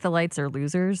who like the lights are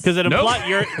losers? Because it Nope. implies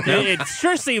it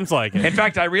sure seems like it. In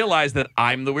fact, I realized that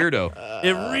I'm the weirdo.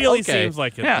 It really okay. seems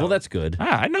like it. Yeah. Well, that's good.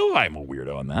 I know I'm a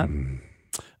weirdo on that.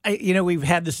 We've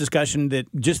had this discussion that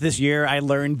just this year I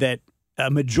learned that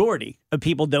a majority of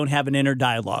people don't have an inner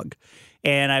dialogue.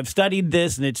 And I've studied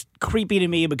this, and it's creepy to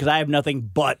me because I have nothing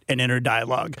but an inner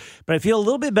dialogue. But I feel a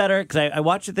little bit better because I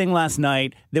watched a thing last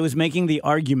night that was making the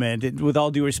argument, with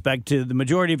all due respect to the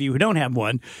majority of you who don't have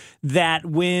one, that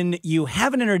when you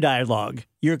have an inner dialogue,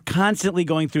 you're constantly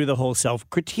going through the whole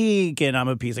self-critique and I'm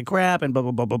a piece of crap and blah,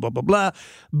 blah, blah, blah, blah, blah, blah.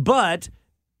 But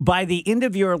by the end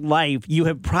of your life, you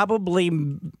have probably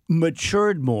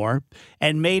matured more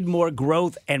and made more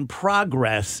growth and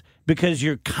progress because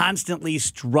you're constantly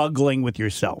struggling with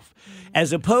yourself,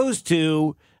 as opposed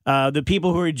to the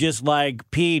people who are just like,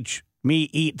 Peach, me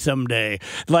eat someday.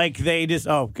 Like they just,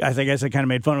 I guess I kind of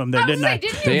made fun of them there, didn't I? The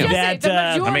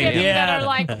majority of you that are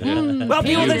like, well,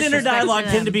 people that inner dialogue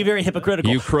tend to be very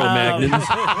hypocritical. You Cro-Magnons.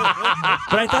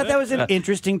 But I thought that was an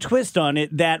interesting twist on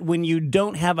it, that when you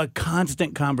don't have a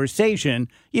constant conversation,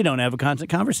 you don't have a constant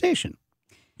conversation.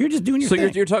 You're just doing your So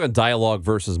thing. you're talking dialogue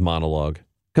versus monologue.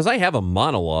 Because I have a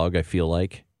monologue, I feel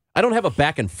like. I don't have a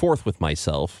back and forth with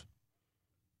myself.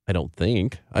 I don't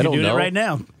think. I don't You're doing know. it right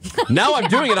now. Now I'm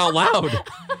doing it out loud.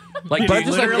 Like, But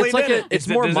it's like it's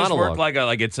more does monologue. This work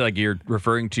like it's like you're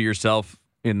referring to yourself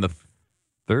in the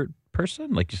third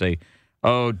person? Like you say,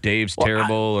 "Oh, Dave's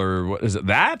terrible," or what is it?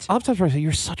 That? I'll have to say,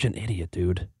 you're such an idiot,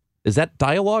 dude. Is that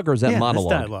dialogue or is that Yeah, monologue?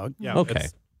 that's dialogue. Yeah, Okay.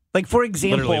 it's Like, for literally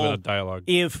example, a dialogue.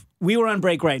 if we were on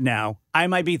break right now, I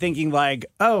might be thinking like,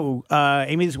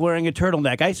 Amy's wearing a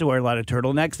turtleneck. I used to wear a lot of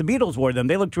turtlenecks. The Beatles wore them.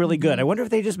 They looked really good. I wonder if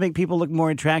they just make people look more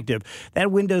attractive.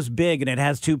 That window's big and it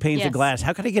has 2 panes of Yes. glass.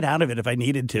 How could I get out of it if I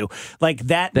needed to? Like,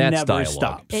 that's never dialogue.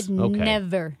 stops. it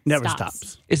Okay. never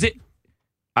stops. Is it?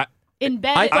 In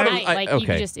bed thought at it was- night, like you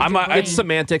okay. just, I'm your a- brain. It's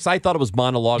semantics. I thought it was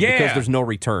monologue Yeah. because there's no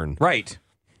return. Right.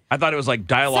 I thought it was like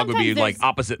dialogue would be like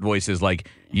opposite voices, like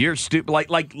you're stupid,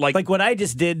 like what I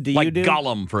just did. Do like you do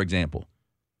Gollum, for example?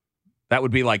 That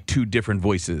would be like two different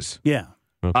voices. Yeah.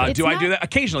 Okay. Do I do that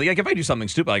occasionally? Like if I do something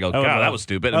stupid, I go, God, that was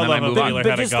stupid, and then I move on.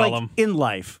 But just like in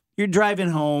life, you're driving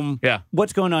home. Yeah.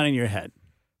 What's going on in your head?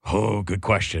 Oh, good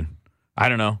question. I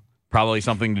don't know. Probably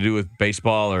something to do with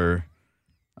baseball or,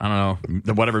 I don't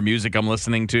know, whatever music I'm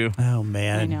listening to. Oh,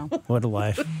 man. I know. What a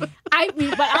life.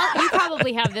 You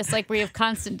probably have this, like, where you have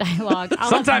constant dialogue.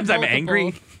 Sometimes I'm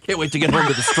angry. Can't wait to get home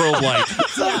to the strobe light.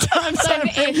 Sometimes I'm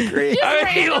angry.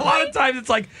 I mean, a lot of times it's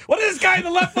like, what is this guy in the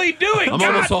left lane doing? I'm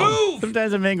God, almost home. move!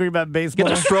 Sometimes I'm angry about baseball.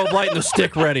 Get the strobe light and the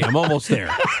stick ready. I'm almost there.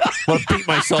 I want to beat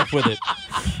myself with it.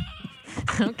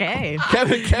 Okay.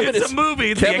 Kevin it's is a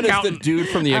movie. It's Kevin the is the dude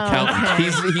from The Accountant. Okay.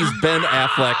 He's Ben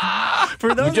Affleck.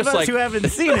 For those of us who haven't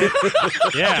seen it.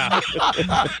 Yeah.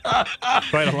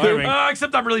 Quite alarming.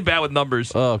 Except I'm really bad with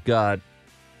numbers. Oh, God.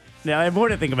 Now I have more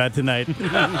to think about tonight.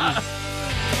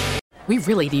 We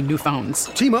really need new phones.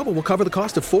 T-Mobile will cover the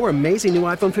cost of 4 amazing new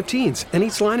iPhone 15s, and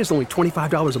each line is only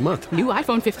 $25 a month. New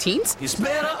iPhone 15s? It's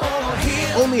better over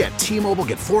here. Only at T-Mobile,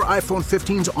 get 4 iPhone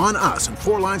 15s on us and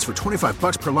 4 lines for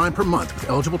 $25 per line per month with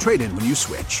eligible trade-in when you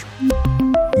switch.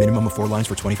 Minimum of 4 lines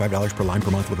for $25 per line per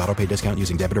month with autopay discount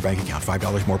using debit or bank account.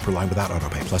 $5 more per line without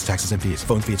autopay, plus taxes and fees.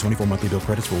 Phone fee at 24 monthly bill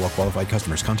credits for well-qualified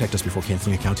customers. Contact us before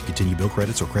canceling account to continue bill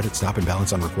credits or credit stop and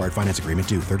balance on required finance agreement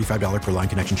due. $35 per line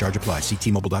connection charge applies. See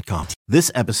T-Mobile.com.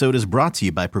 This episode is brought to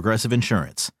you by Progressive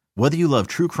Insurance. Whether you love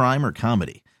true crime or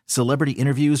comedy, celebrity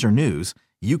interviews or news,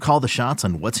 you call the shots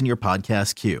on what's in your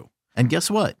podcast queue. And guess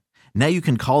what? Now you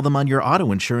can call them on your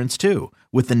auto insurance too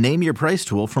with the Name Your Price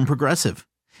tool from Progressive.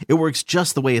 It works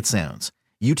just the way it sounds.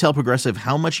 You tell Progressive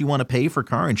how much you want to pay for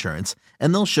car insurance,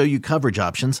 and they'll show you coverage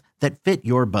options that fit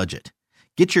your budget.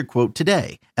 Get your quote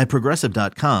today at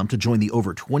Progressive.com to join the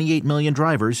over 28 million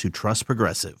drivers who trust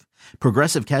Progressive.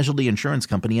 Progressive Casualty Insurance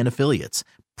Company and Affiliates.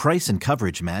 Price and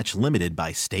coverage match limited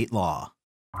by state law.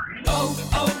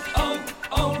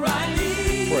 O'Reilly.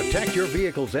 Protect your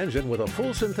vehicle's engine with a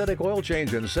full synthetic oil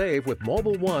change and save with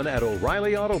Mobil 1 at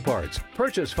O'Reilly Auto Parts.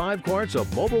 Purchase 5 quarts of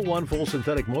Mobil 1 full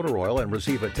synthetic motor oil and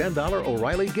receive a $10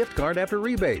 O'Reilly gift card after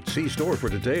rebate. See store for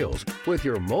details. With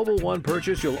your Mobil 1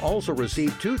 purchase, you'll also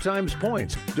receive 2 times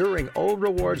points during O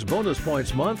Rewards Bonus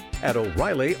Points Month at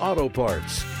O'Reilly Auto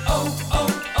Parts.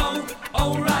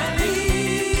 O'Reilly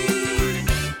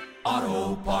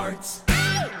Auto Parts.